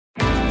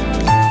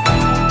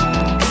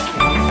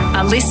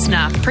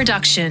listener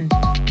production.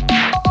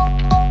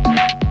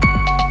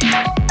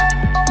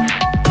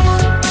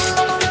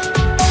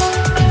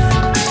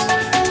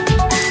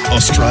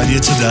 Australia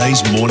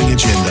Today's Morning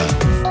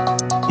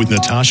Agenda with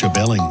Natasha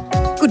Belling.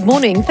 Good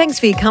morning. Thanks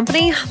for your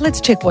company. Let's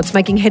check what's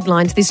making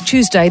headlines this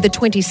Tuesday, the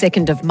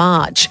 22nd of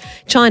March.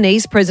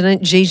 Chinese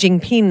President Xi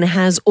Jinping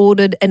has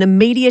ordered an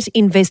immediate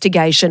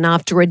investigation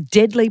after a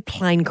deadly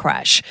plane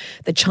crash.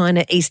 The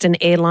China Eastern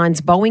Airlines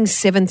Boeing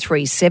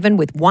 737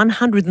 with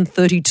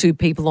 132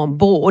 people on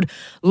board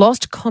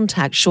lost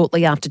contact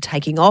shortly after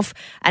taking off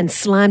and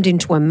slammed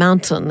into a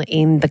mountain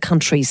in the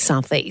country's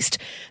southeast.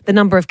 The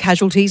number of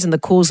casualties and the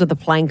cause of the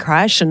plane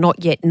crash are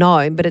not yet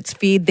known, but it's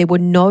feared there were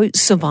no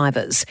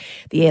survivors.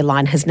 The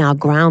airline has now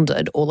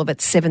grounded all of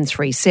its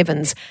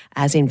 737s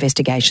as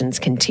investigations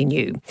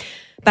continue.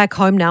 Back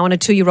home now, and a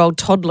 2-year-old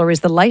toddler is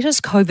the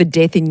latest COVID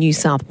death in New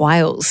South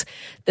Wales.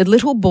 The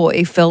little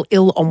boy fell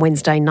ill on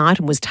Wednesday night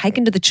and was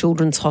taken to the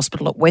Children's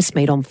Hospital at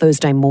Westmead on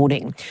Thursday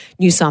morning.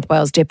 New South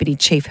Wales Deputy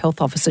Chief Health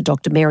Officer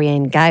Dr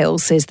Mary-Ann Gale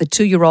says the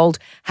 2-year-old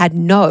had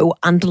no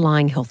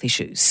underlying health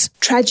issues.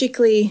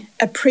 Tragically,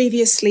 a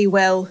previously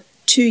well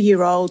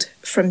 2-year-old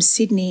from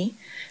Sydney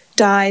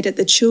died at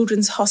the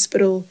Children's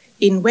Hospital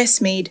in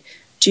Westmead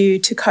due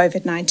to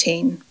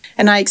COVID-19.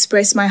 And I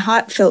express my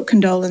heartfelt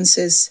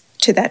condolences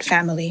to that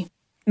family.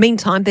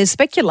 Meantime, there's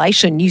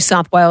speculation New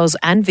South Wales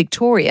and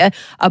Victoria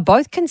are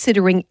both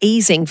considering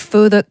easing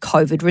further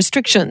COVID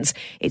restrictions.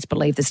 It's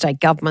believed the state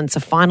governments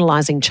are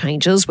finalising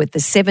changes with the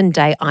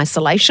 7-day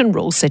isolation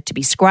rule set to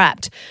be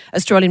scrapped.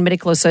 Australian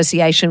Medical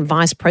Association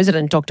Vice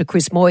President Dr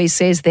Chris Moyes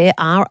says there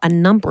are a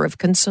number of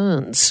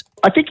concerns.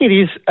 I think it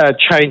is a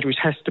change which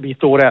has to be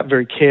thought out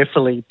very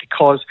carefully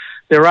because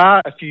there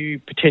are a few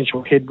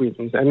potential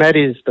headwinds, and that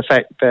is the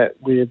fact that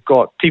we've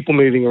got people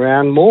moving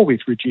around more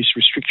with reduced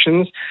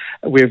restrictions.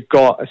 We've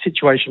got a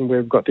situation where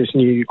we've got this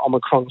new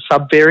Omicron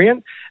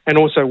subvariant, and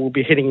also we'll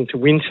be heading into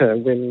winter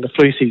when the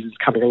flu season's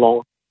coming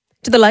along.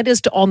 To the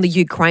latest on the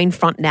Ukraine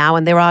front now,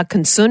 and there are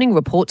concerning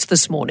reports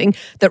this morning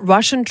that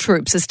Russian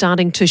troops are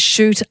starting to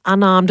shoot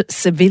unarmed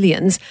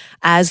civilians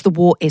as the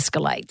war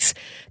escalates.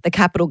 The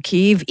capital,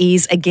 Kyiv,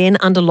 is again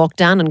under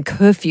lockdown and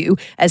curfew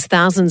as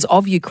thousands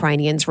of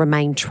Ukrainians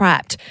remain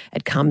trapped.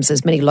 It comes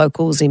as many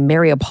locals in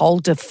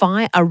Mariupol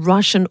defy a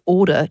Russian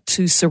order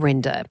to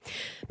surrender.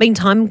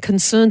 Meantime,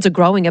 concerns are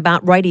growing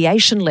about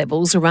radiation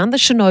levels around the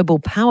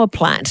Chernobyl power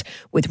plant,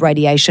 with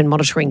radiation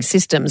monitoring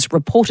systems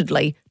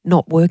reportedly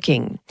not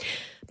working.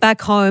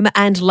 Back home,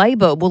 and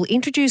Labor will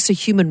introduce a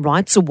Human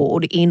Rights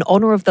Award in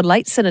honour of the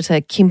late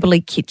Senator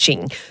Kimberley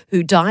Kitching,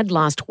 who died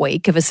last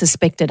week of a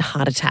suspected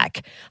heart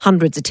attack.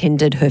 Hundreds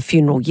attended her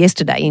funeral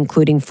yesterday,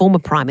 including former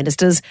Prime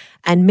Ministers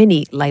and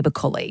many Labor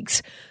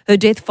colleagues. Her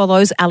death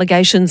follows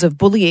allegations of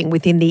bullying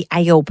within the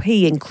ALP,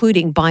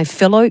 including by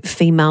fellow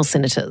female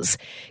senators.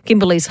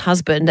 Kimberley's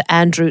husband,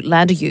 Andrew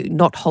Landrieu,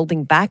 not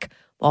holding back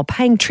while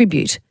paying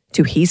tribute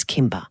to his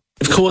Kimber.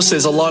 Of course,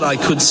 there's a lot I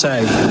could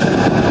say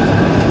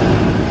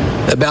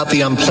about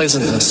the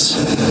unpleasantness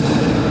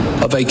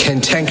of a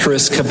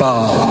cantankerous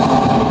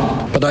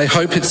cabal, but I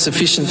hope it's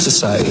sufficient to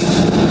say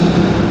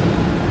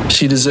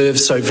she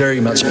deserves so very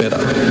much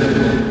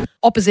better.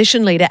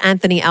 Opposition leader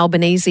Anthony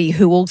Albanese,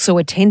 who also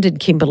attended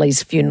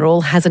Kimberley's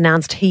funeral, has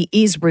announced he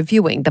is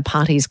reviewing the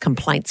party's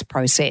complaints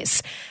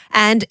process.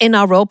 And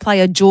NRL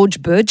player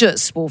George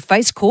Burgess will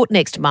face court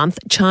next month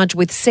charged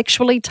with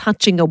sexually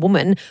touching a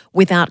woman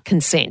without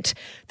consent.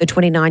 The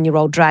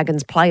 29-year-old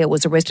Dragons player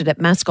was arrested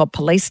at Mascot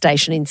Police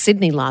Station in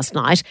Sydney last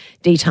night.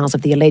 Details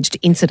of the alleged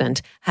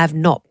incident have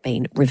not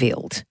been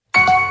revealed.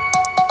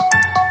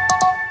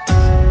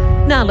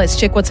 Now let's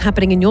check what's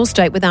happening in your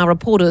state with our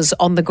reporters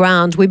on the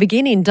ground. We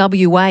begin in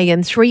WA,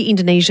 and 3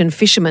 Indonesian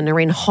fishermen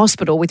are in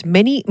hospital, with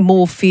many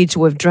more feared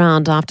to have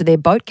drowned after their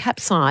boat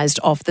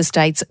capsized off the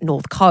state's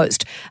north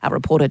coast. Our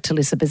reporter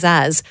Talissa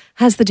Bazaz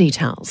has the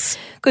details.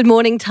 Good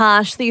morning,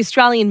 Tash. The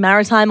Australian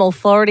Maritime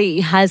Authority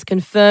has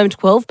confirmed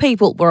 12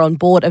 people were on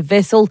board a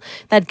vessel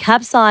that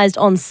capsized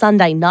on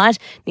Sunday night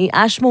near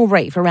Ashmore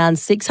Reef, around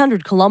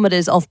 600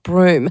 kilometres off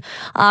Broome.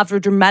 After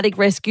a dramatic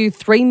rescue,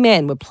 3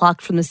 men were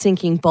plucked from the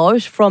sinking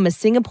boat from a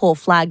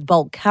Singapore-flagged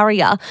bulk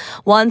carrier.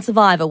 One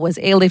survivor was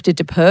airlifted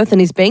to Perth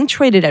and is being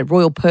treated at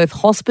Royal Perth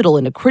Hospital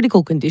in a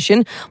critical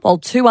condition, while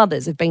 2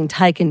 others have been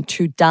taken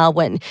to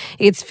Darwin.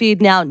 It's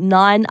feared now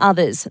 9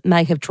 others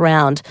may have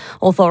drowned.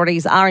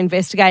 Authorities are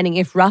investigating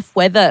if rough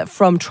weather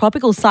from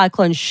Tropical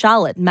Cyclone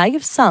Charlotte may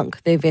have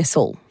sunk their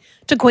vessel.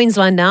 To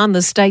Queensland now, and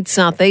the state's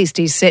southeast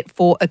is set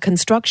for a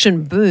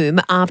construction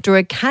boom after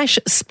a cash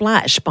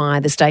splash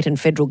by the state and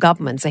federal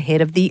governments ahead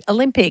of the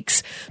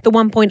Olympics. The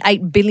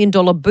 $1.8 billion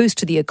boost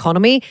to the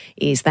economy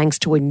is thanks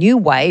to a new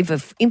wave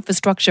of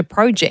infrastructure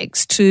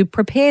projects to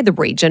prepare the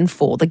region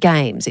for the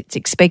Games. It's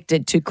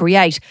expected to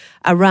create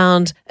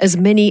around as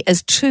many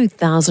as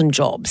 2,000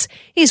 jobs.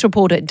 Here's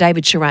reporter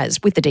David Shiraz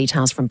with the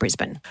details from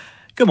Brisbane.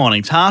 Good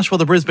morning, Tash. Well,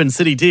 the Brisbane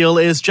City deal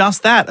is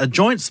just that, a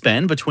joint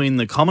spend between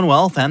the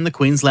Commonwealth and the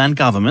Queensland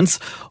governments,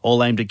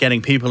 all aimed at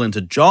getting people into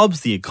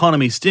jobs, the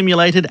economy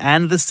stimulated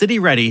and the city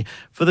ready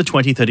for the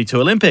 2032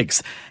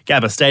 Olympics.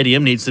 Gabba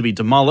Stadium needs to be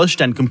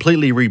demolished and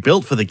completely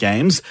rebuilt for the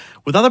Games,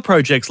 with other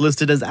projects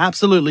listed as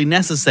absolutely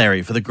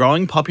necessary for the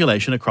growing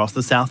population across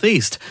the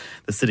southeast.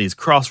 The city's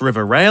Cross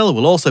River Rail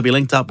will also be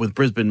linked up with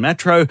Brisbane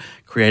Metro,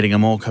 creating a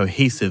more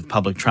cohesive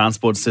public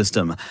transport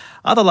system.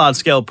 Other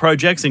large-scale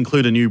projects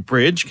include a new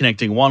bridge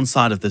connecting one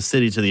side of the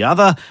city to the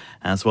other,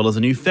 as well as a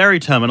new ferry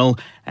terminal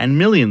and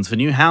millions for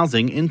new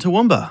housing in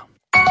Toowoomba.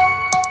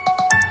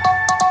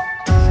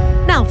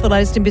 Now for the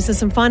latest in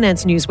business and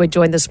finance news, we're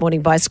joined this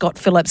morning by Scott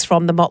Phillips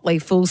from the Motley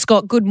Fool.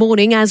 Scott, good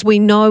morning. As we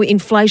know,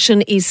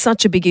 inflation is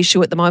such a big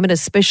issue at the moment,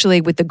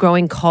 especially with the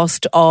growing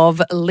cost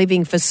of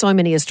living for so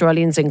many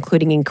Australians,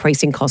 including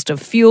increasing cost of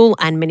fuel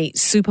and many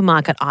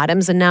supermarket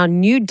items. And now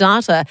new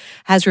data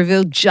has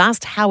revealed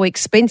just how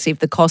expensive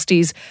the cost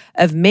is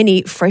of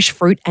many fresh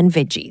fruit and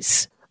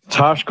veggies.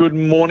 Tash, good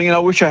morning. And I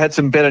wish I had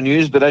some better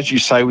news, but as you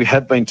say, we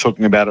have been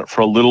talking about it for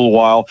a little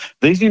while.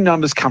 These new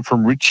numbers come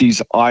from Ritchie's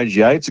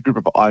IGA. It's a group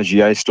of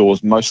IGA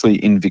stores,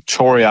 mostly in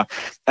Victoria.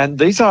 And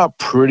these are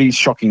pretty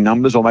shocking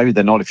numbers, or maybe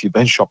they're not if you've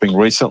been shopping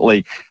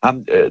recently.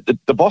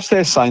 The boss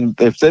there saying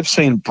they've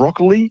seen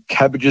broccoli,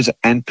 cabbages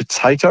and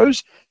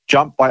potatoes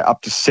jump by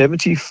up to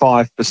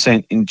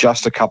 75% in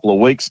just a couple of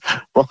weeks.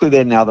 Broccoli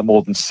there now at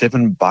more than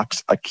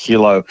 $7 a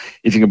kilo,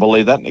 if you can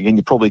believe that. And again,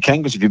 you probably can,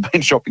 because if you've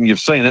been shopping, you've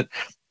seen it.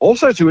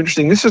 Also, too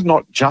interesting, this is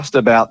not just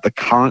about the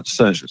current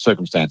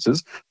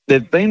circumstances. There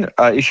have been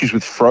issues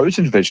with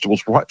frozen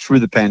vegetables right through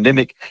the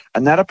pandemic,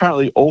 and that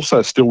apparently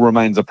also still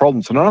remains a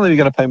problem. So not only are we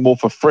going to pay more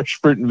for fresh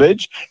fruit and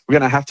veg, we're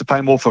going to have to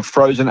pay more for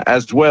frozen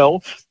as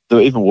well.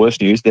 The even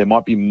worse news, there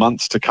might be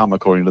months to come,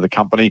 according to the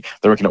company.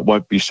 They reckon it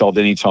won't be solved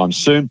anytime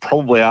soon,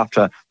 probably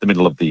after the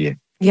middle of the year.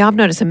 Yeah, I've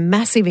noticed a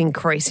massive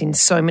increase in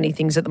so many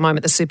things at the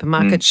moment, the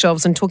supermarket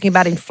shelves, and talking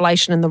about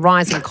inflation and the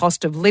rising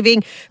cost of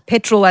living.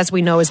 Petrol, as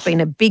we know, has been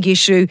a big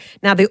issue.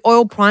 Now, the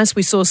oil price,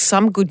 we saw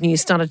some good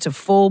news started to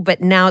fall,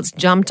 but now it's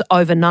jumped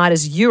overnight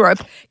as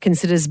Europe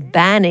considers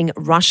banning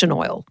Russian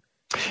oil.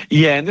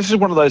 Yeah, and this is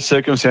one of those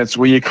circumstances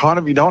where you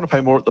don't want to pay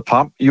more at the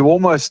pump. You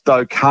almost,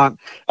 though, can't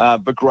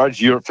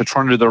begrudge Europe for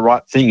trying to do the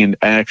right thing and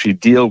actually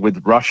deal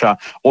with Russia.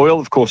 Oil,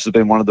 of course, has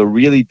been one of the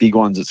really big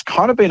ones. It's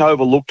kind of been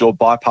overlooked or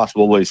bypassed with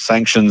all these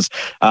sanctions.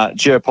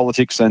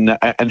 Geopolitics and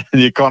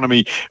the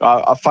economy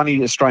are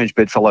funny, strange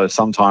bedfellows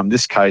sometimes. In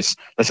this case,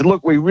 they said,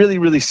 look, we're really,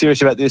 really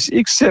serious about this,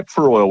 except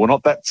for oil. We're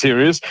not that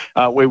serious.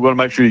 We want to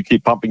make sure you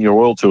keep pumping your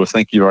oil to us.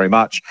 Thank you very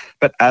much.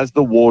 But as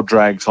the war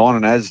drags on,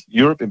 and as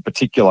Europe in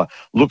particular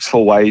looks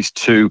for ways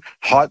to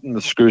heighten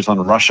the screws on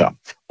Russia,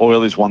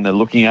 oil is one they're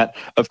looking at.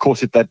 Of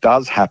course, if that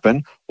does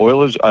happen,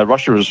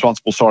 Russia is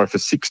responsible, for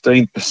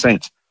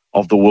 16%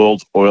 of the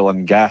world's oil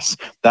and gas.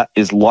 That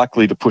is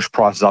likely to push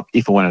prices up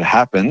if and when it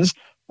happens.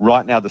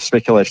 Right now, the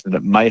speculation that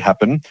it may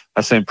happen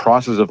has seen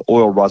prices of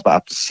oil rise by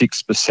up to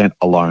 6%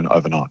 alone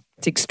overnight.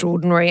 It's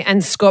extraordinary.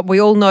 And Scott, we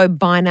all know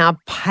buy now,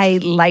 pay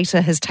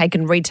later has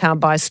taken retail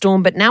by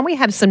storm, but now we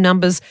have some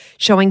numbers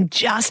showing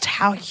just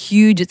how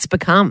huge it's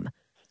become.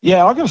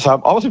 Yeah, I've got to say,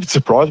 I was a bit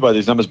surprised by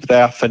these numbers, but they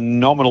are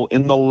phenomenal.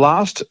 In the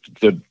last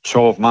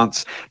 12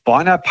 months,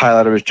 buy now, pay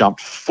later has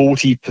jumped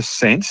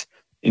 40%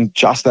 in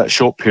just that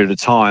short period of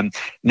time.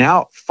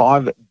 Now,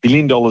 $5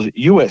 billion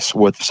US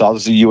worth of sales.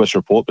 This is a US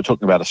report, but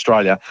talking about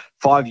Australia,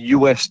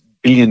 $5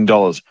 billion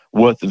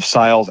worth of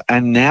sales,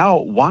 and now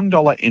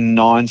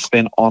 $1.09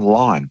 spent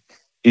online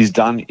is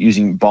done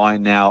using buy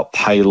now,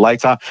 pay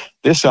later.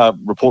 This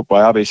report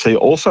by RBC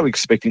also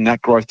expecting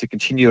that growth to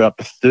continue up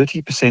to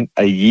 30%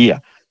 a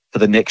year for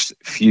the next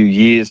few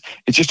years.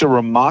 It's just a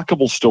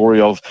remarkable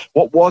story of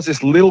what was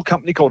this little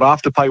company called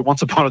Afterpay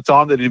once upon a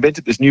time that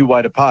invented this new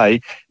way to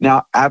pay,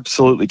 now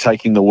absolutely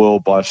taking the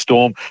world by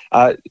storm.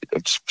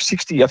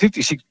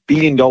 $56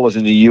 billion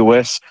in the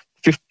US,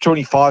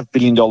 $25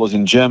 billion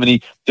in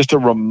Germany. Just a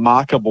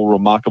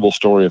remarkable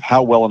story of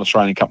how well an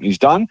Australian company's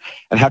done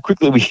and how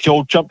quickly we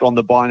all jumped on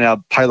the buy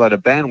now, pay later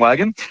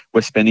bandwagon.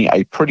 We're spending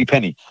a pretty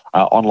penny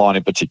online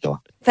in particular.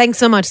 Thanks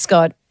so much,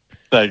 Scott.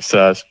 Thanks,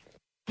 Saz.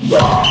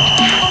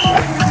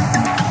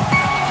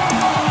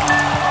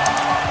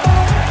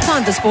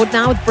 Time for sport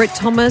now with Brett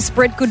Thomas.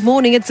 Brett, good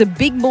morning. It's a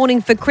big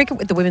morning for cricket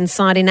with the women's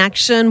side in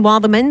action, while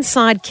the men's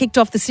side kicked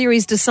off the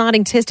series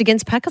deciding test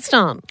against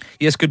Pakistan.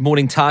 Yes, good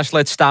morning, Tash.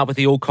 Let's start with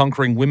the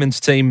all-conquering women's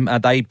team.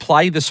 They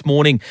play this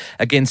morning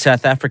against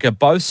South Africa.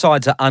 Both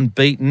sides are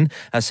unbeaten.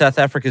 South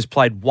Africa's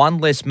played one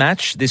less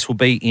match. This will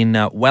be in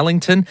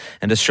Wellington,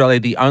 and Australia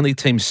the only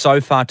team so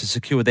far to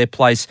secure their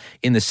place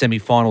in the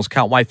semi-finals.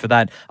 Can't wait for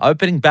that.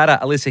 Opening batter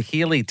Alyssa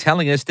Healy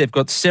telling us they've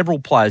got several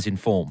players in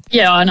form.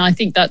 Yeah, and I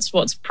think that's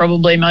what's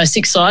probably most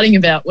exciting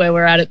about where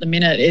we're at the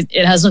minute.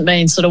 It hasn't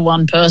been sort of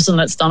one person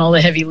that's done all the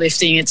heavy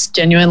lifting. It's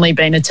genuinely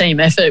been a team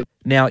effort.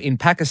 Now, in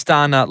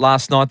Pakistan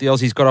last night, the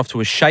Aussies got off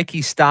to a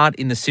shaky start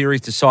in the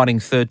series, deciding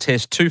third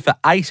test, 2 for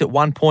 8 at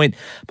one point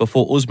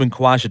before Usman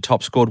Khawaja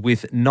top scored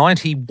with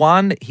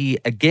 91. He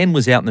again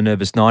was out in the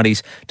nervous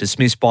 90s,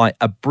 dismissed by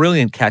a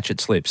brilliant catch at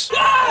slips.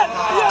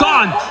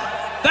 Gone.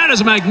 That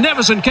is a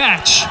magnificent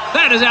catch.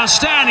 That is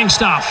outstanding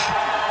stuff.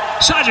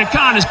 Sajid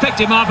Khan has picked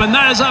him up, and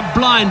that is a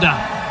blinder.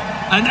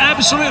 An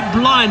absolute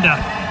blinder.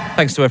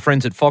 Thanks to our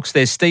friends at Fox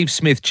there. Steve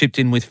Smith chipped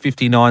in with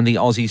 59. The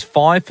Aussies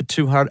 5 for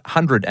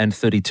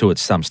 232 at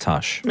stumps,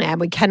 Tash. And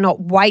we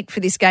cannot wait for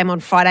this game on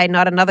Friday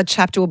night. Another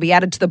chapter will be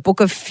added to the book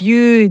of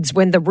feuds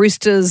when the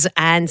Roosters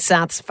and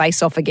Souths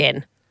face off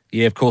again.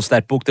 Yeah, of course,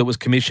 that book that was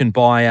commissioned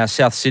by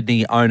South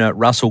Sydney owner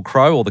Russell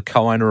Crowe, or the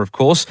co-owner, of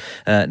course.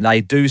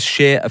 They do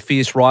share a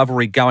fierce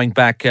rivalry going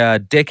back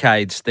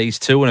decades, these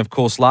two. And, of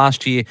course,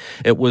 last year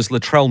it was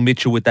Latrell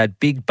Mitchell with that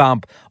big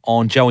bump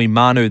on Joey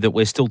Manu that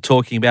we're still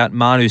talking about.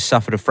 Manu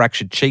suffered a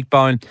fractured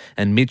cheekbone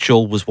and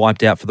Mitchell was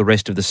wiped out for the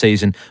rest of the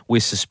season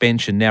with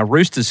suspension. Now,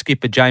 Roosters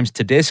skipper James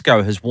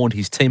Tedesco has warned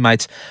his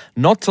teammates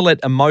not to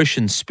let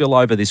emotions spill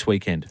over this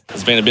weekend.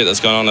 There's been a bit that's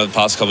gone on over the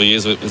past couple of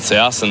years with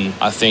South, and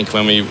I think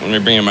when we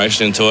bring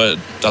emotion into it,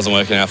 it doesn't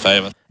work in our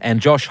favour. And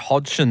Josh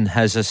Hodgson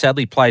has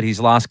sadly played his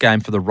last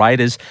game for the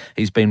Raiders.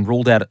 He's been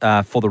ruled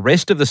out for the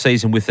rest of the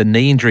season with a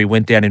knee injury,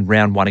 went down in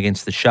round 1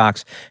 against the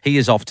Sharks. He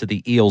is off to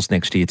the Eels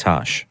next year,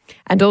 Tash.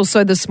 And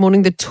also this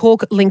morning, the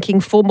talk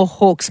linking former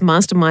Hawks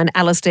mastermind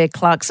Alastair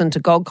Clarkson to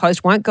Gold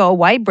Coast won't go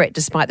away, Brett,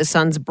 despite the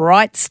Suns'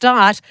 bright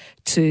start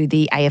to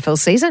the AFL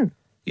season.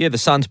 Yeah, the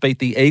Suns beat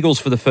the Eagles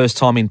for the first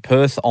time in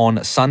Perth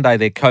on Sunday.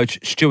 Their coach,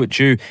 Stuart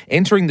Dew,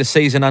 entering the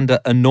season under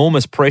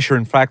enormous pressure.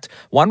 In fact,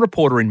 one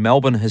reporter in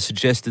Melbourne has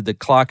suggested that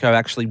Clarko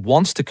actually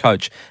wants to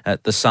coach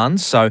at the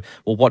Suns. So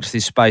we'll watch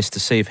this space to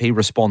see if he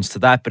responds to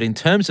that. But in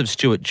terms of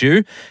Stuart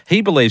Dew,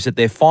 he believes that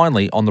they're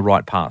finally on the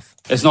right path.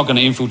 It's not going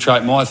to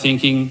infiltrate my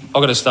thinking.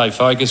 I've got to stay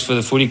focused for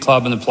the footy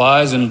club and the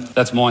players, and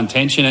that's my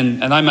intention.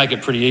 And they make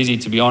it pretty easy,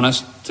 to be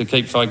honest, to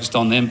keep focused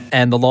on them.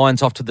 And the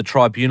Lions off to the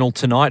tribunal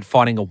tonight,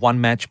 fighting a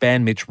one-match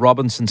ban. Mitch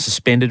Robinson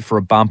suspended for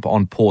a bump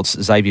on Port's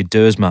Xavier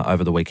Dersma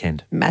over the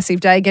weekend. Massive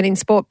day again in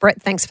sport. Brett,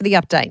 thanks for the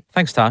update.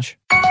 Thanks, Tash.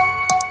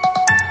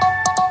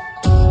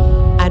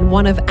 And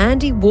one of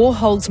Andy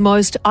Warhol's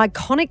most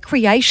iconic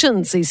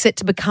creations is set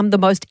to become the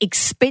most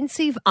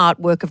expensive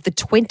artwork of the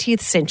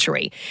 20th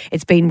century.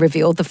 It's been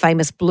revealed the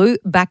famous blue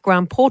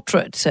background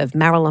portrait of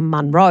Marilyn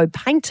Monroe,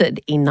 painted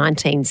in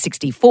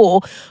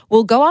 1964,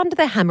 will go under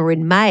the hammer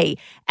in May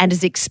and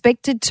is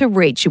expected to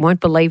reach, you won't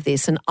believe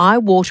this, an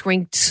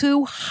eye-watering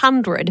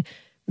 $200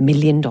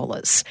 million.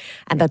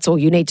 And that's all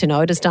you need to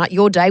know to start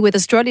your day with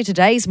Australia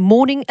Today's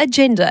Morning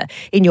Agenda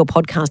in your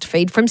podcast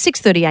feed from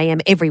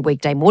 6:30am every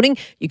weekday morning.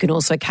 You can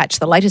also catch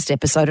the latest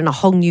episode in a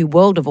whole new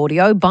world of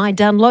audio by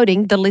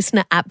downloading the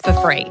Listener app for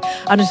free.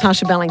 I'm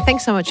Natasha Belling.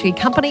 Thanks so much for your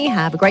company.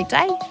 Have a great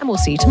day and we'll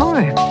see you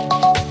tomorrow.